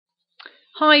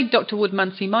Hi Dr.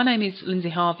 Woodmansee, my name is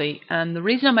Lindsay Harvey, and the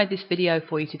reason I made this video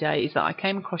for you today is that I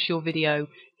came across your video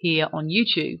here on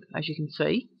YouTube, as you can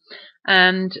see.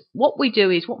 And what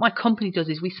my company does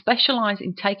is we specialise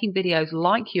in taking videos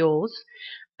like yours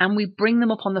and we bring them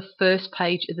up on the first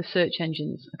page of the search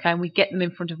engines, okay, and we get them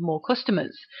in front of more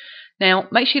customers. Now,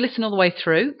 make sure you listen all the way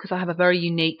through because I have a very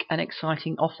unique and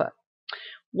exciting offer.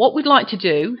 What we'd like to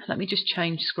do, let me just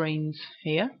change screens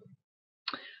here.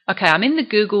 Okay, I'm in the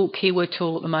Google keyword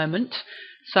tool at the moment.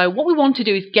 So what we want to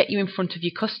do is get you in front of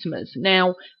your customers.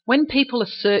 Now, when people are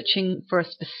searching for a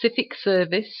specific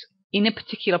service in a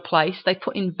particular place, they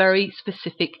put in very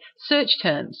specific search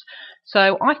terms.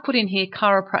 So I've put in here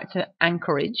chiropractor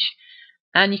Anchorage,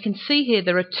 and you can see here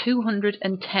there are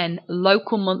 210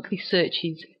 local monthly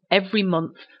searches every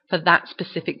month for that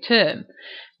specific term.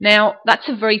 Now, that's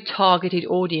a very targeted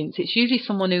audience. It's usually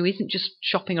someone who isn't just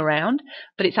shopping around,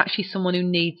 but it's actually someone who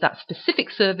needs that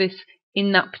specific service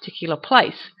in that particular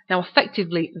place. Now,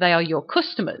 effectively, they are your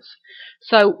customers.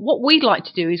 So what we'd like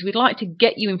to do is we'd like to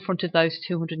get you in front of those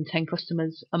 210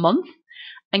 customers a month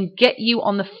and get you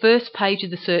on the first page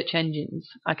of the search engines.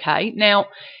 Okay, now,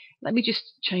 let me just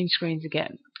change screens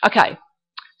again. Okay,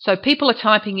 so people are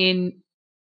typing in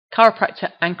chiropractor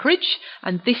Anchorage,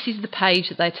 and this is the page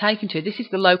that they're taken to. This is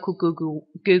the local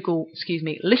Google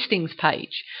listings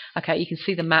page. Okay, you can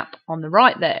see the map on the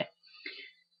right there.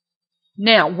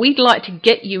 Now, we'd like to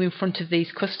get you in front of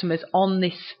these customers on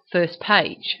this first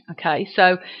page. Okay,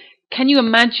 so can you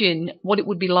imagine what it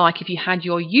would be like if you had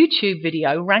your YouTube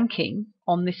video ranking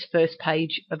on this first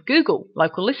page of Google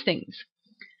local listings?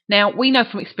 Now, we know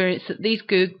from experience that these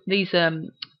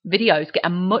videos get a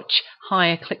much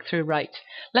higher click-through rate.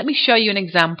 Let me show you an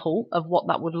example of what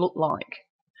that would look like.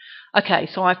 Okay,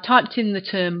 so I've typed in the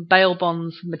term bail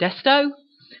bonds Modesto,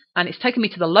 and it's taken me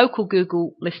to the local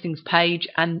Google listings page,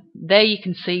 and there you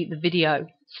can see the video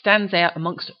stands out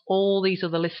amongst all these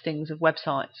other listings of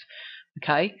websites.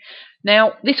 Okay,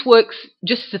 now this works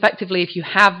just as effectively if you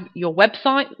have your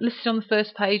website listed on the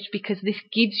first page, because this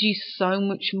gives you so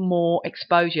much more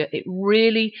exposure. It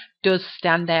really does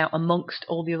stand out amongst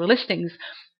all the other listings,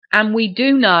 and we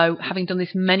do know, having done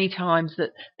this many times,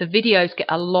 that the videos get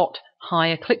a lot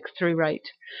higher click-through rate.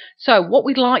 So what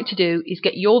we'd like to do is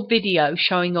get your video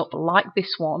showing up like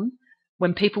this one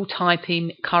when people type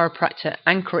in chiropractor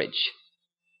Anchorage.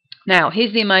 Now,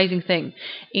 here's the amazing thing.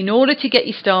 In order to get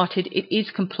you started, it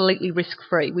is completely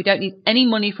risk-free. We don't need any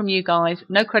money from you guys,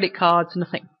 no credit cards,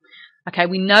 nothing. Okay,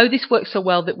 we know this works so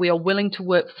well that we are willing to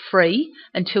work for free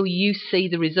until you see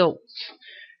the results.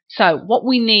 So what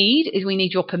we need is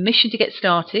your permission to get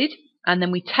started, and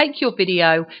then we take your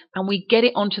video and we get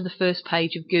it onto the first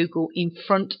page of Google in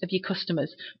front of your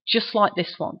customers, just like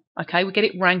this one. Okay, we get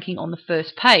it ranking on the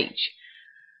first page.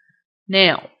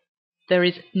 Now,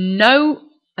 there's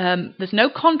no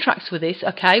contracts with this,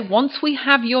 okay? Once we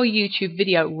have your YouTube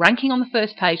video ranking on the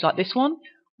first page like this one,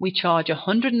 we charge a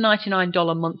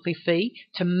 $199 monthly fee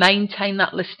to maintain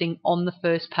that listing on the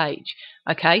first page,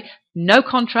 okay? No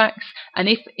contracts, and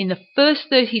if in the first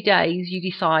 30 days you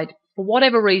decide for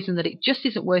whatever reason that it just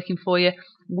isn't working for you,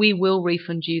 we will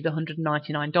refund you the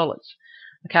 $199,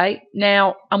 okay?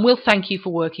 Now, and we'll thank you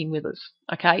for working with us,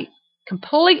 okay?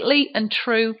 Completely and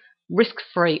true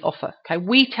risk-free offer. Okay,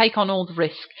 we take on all the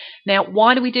risk. Now,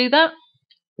 why do we do that?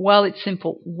 Well, it's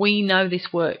simple. We know this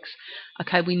works.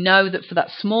 Okay, we know that for that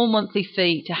small monthly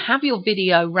fee to have your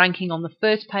video ranking on the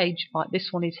first page like this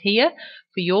one is here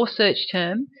for your search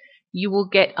term, you will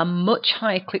get a much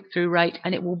higher click-through rate,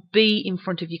 and it will be in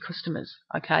front of your customers.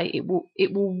 Okay,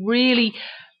 it will really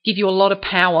give you a lot of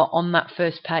power on that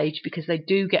first page because they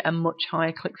do get a much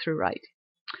higher click-through rate.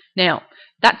 Now,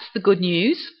 that's the good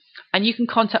news. And you can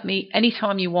contact me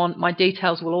anytime you want. My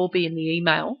details will all be in the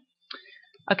email.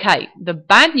 Okay, the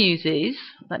bad news is,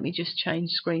 let me just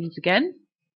change screens again.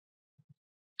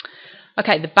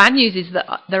 Okay, the bad news is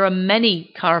that there are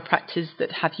many chiropractors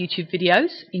that have YouTube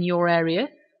videos in your area.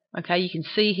 Okay, you can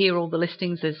see here all the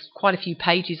listings. There's quite a few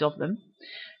pages of them.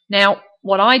 Now,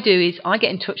 what I do is I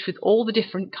get in touch with all the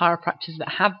different chiropractors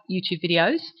that have YouTube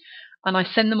videos, and I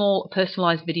send them all a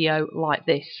personalized video like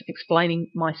this,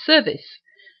 explaining my service.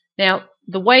 Now,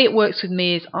 the way it works with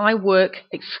me is I work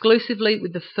exclusively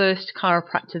with the first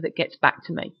chiropractor that gets back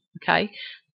to me, okay?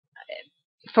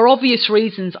 For obvious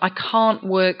reasons, I can't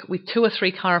work with 2 or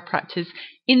 3 chiropractors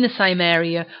in the same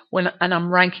area and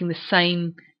I'm ranking the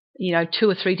same, 2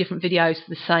 or 3 different videos for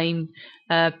the same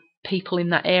people in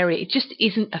that area. It just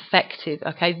isn't effective,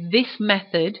 okay? This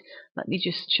method, let me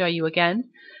just show you again.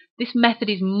 This method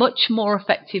is much more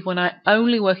effective when I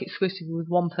only work exclusively with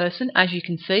one person, as you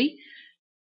can see.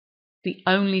 The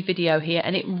only video here,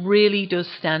 and it really does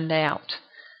stand out.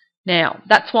 Now,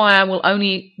 that's why I will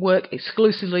only work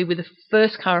exclusively with the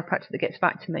first chiropractor that gets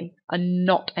back to me and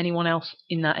not anyone else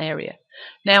in that area.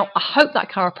 Now, I hope that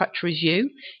chiropractor is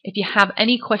you. If you have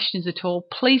any questions at all,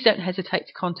 please don't hesitate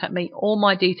to contact me. All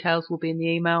my details will be in the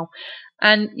email.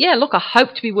 And yeah, look, I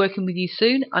hope to be working with you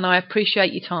soon, and I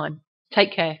appreciate your time.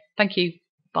 Take care. Thank you.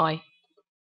 Bye.